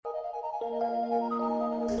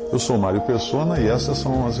Eu sou Mário Persona e essas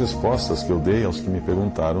são as respostas que eu dei aos que me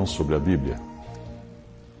perguntaram sobre a Bíblia.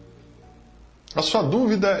 A sua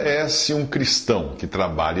dúvida é se um cristão que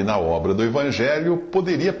trabalhe na obra do evangelho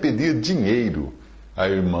poderia pedir dinheiro a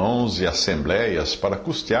irmãos e assembleias para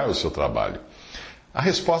custear o seu trabalho. A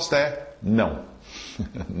resposta é não.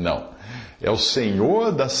 Não. É o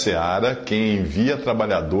Senhor da seara quem envia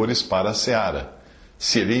trabalhadores para a seara.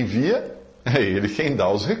 Se ele envia, é ele quem dá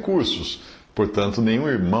os recursos. Portanto, nenhum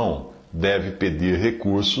irmão deve pedir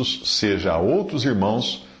recursos, seja a outros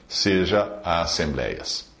irmãos, seja a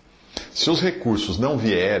assembleias. Se os recursos não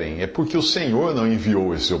vierem, é porque o Senhor não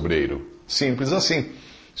enviou esse obreiro. Simples assim.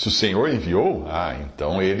 Se o Senhor enviou,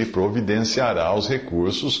 então ele providenciará os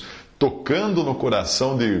recursos, tocando no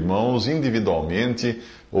coração de irmãos individualmente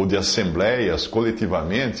ou de assembleias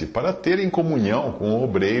coletivamente, para terem comunhão com o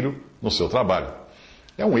obreiro no seu trabalho.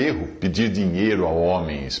 É um erro pedir dinheiro a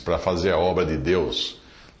homens para fazer a obra de Deus.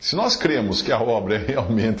 Se nós cremos que a obra é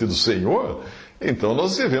realmente do Senhor, então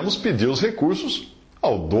nós devemos pedir os recursos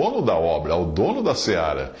ao dono da obra, ao dono da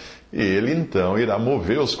seara. E ele então irá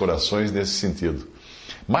mover os corações nesse sentido.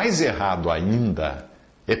 Mais errado ainda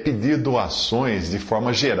é pedir doações de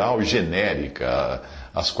forma geral e genérica,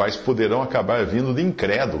 as quais poderão acabar vindo de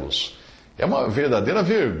incrédulos. É uma verdadeira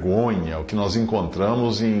vergonha o que nós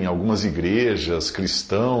encontramos em algumas igrejas,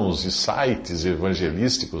 cristãos e sites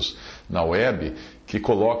evangelísticos na web que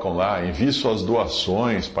colocam lá, envie suas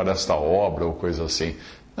doações para esta obra ou coisa assim.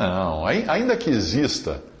 Não, ainda que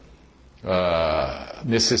exista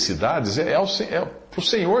necessidades, é para o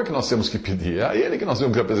Senhor que nós temos que pedir, é a Ele que nós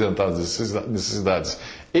temos que apresentar as necessidades.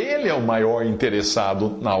 Ele é o maior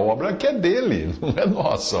interessado na obra, que é dele, não é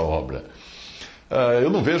nossa obra. Eu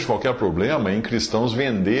não vejo qualquer problema em cristãos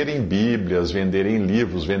venderem Bíblias, venderem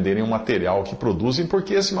livros, venderem um material que produzem,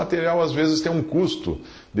 porque esse material às vezes tem um custo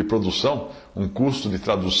de produção, um custo de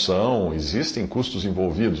tradução, existem custos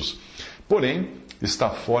envolvidos. Porém, está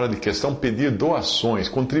fora de questão pedir doações,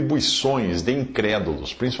 contribuições de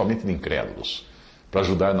incrédulos, principalmente de incrédulos, para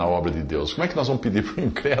ajudar na obra de Deus. Como é que nós vamos pedir para um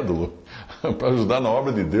incrédulo para ajudar na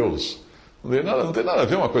obra de Deus? Não tem nada a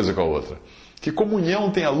ver uma coisa com a outra. Que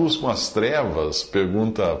comunhão tem a luz com as trevas?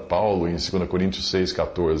 Pergunta Paulo em 2 Coríntios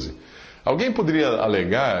 6,14. Alguém poderia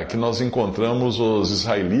alegar que nós encontramos os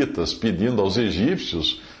israelitas pedindo aos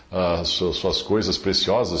egípcios suas coisas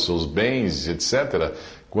preciosas, seus bens, etc.,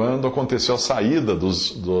 quando aconteceu a saída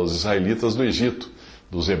dos israelitas do Egito,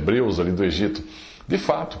 dos hebreus ali do Egito. De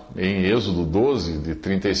fato, em Êxodo 12, de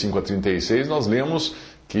 35 a 36, nós lemos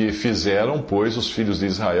que fizeram, pois, os filhos de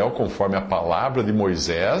Israel conforme a palavra de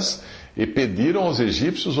Moisés e pediram aos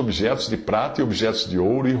egípcios objetos de prata e objetos de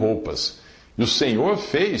ouro e roupas. E o Senhor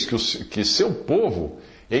fez que seu povo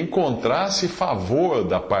encontrasse favor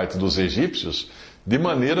da parte dos egípcios, de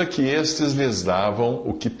maneira que estes lhes davam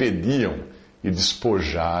o que pediam e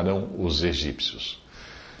despojaram os egípcios.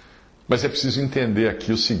 Mas é preciso entender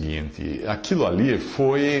aqui o seguinte: aquilo ali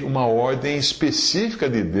foi uma ordem específica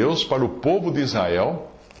de Deus para o povo de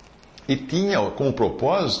Israel e tinha como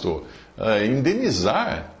propósito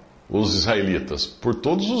indenizar os israelitas por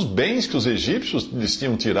todos os bens que os egípcios lhes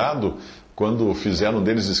tinham tirado quando fizeram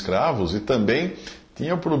deles escravos, e também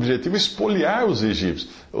tinha por objetivo expoliar os egípcios.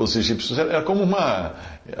 Os egípcios era como uma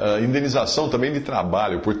indenização também de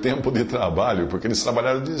trabalho, por tempo de trabalho, porque eles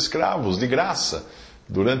trabalharam de escravos, de graça,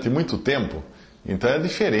 durante muito tempo. Então é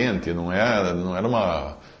diferente, não era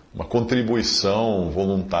uma contribuição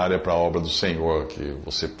voluntária para a obra do Senhor, que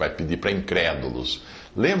você vai pedir para incrédulos.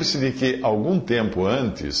 Lembre-se de que algum tempo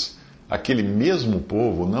antes, aquele mesmo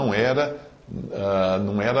povo não era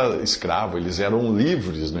escravo, eles eram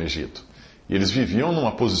livres no Egito. E eles viviam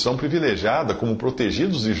numa posição privilegiada, como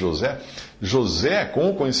protegidos de José. José, com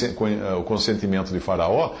o consentimento de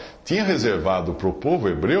Faraó, tinha reservado para o povo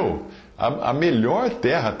hebreu a melhor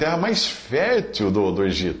terra, a terra mais fértil do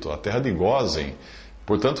Egito, a terra de Gósen.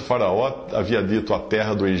 Portanto, Faraó havia dito: a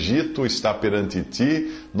terra do Egito está perante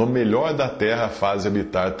ti, no melhor da terra faze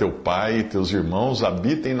habitar teu pai e teus irmãos,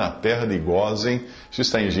 habitem na terra de Gósen. Isso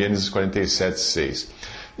está em Gênesis 47:6.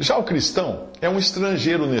 Já o cristão é um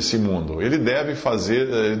estrangeiro nesse mundo. Ele deve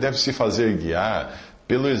se fazer guiar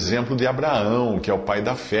pelo exemplo de Abraão, que é o pai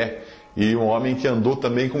da fé, e um homem que andou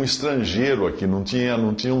também como estrangeiro aqui, não tinha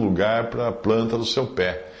um lugar para a planta do seu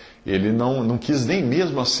pé. Ele não quis nem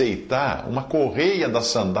mesmo aceitar uma correia da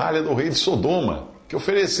sandália do rei de Sodoma, que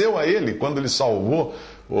ofereceu a ele, quando ele salvou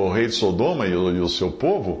o rei de Sodoma e o seu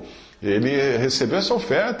povo. Ele recebeu essa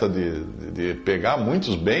oferta de pegar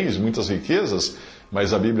muitos bens, muitas riquezas,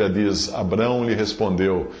 mas a Bíblia diz: Abrão lhe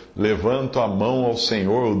respondeu: levanto a mão ao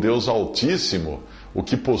Senhor, o Deus Altíssimo, o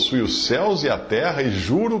que possui os céus e a terra, e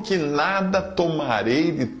juro que nada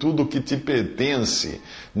tomarei de tudo que te pertence,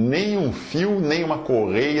 nem um fio, nem uma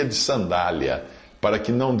correia de sandália, para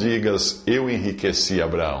que não digas, eu enriqueci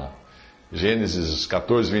Abraão. Gênesis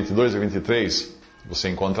 14, 22 a 23, você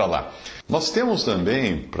encontra lá. Nós temos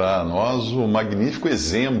também para nós o magnífico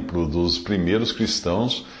exemplo dos primeiros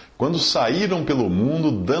cristãos, quando saíram pelo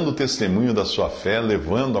mundo dando testemunho da sua fé,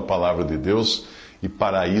 levando a palavra de Deus, e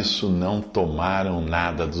para isso não tomaram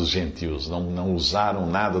nada dos gentios, não usaram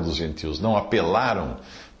nada dos gentios, não apelaram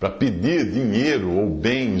para pedir dinheiro ou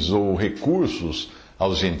bens ou recursos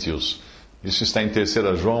aos gentios. Isso está em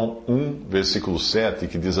 3 João 1, versículo 7,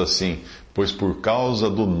 que diz assim: pois por causa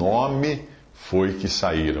do nome foi que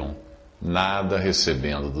saíram, nada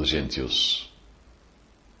recebendo dos gentios.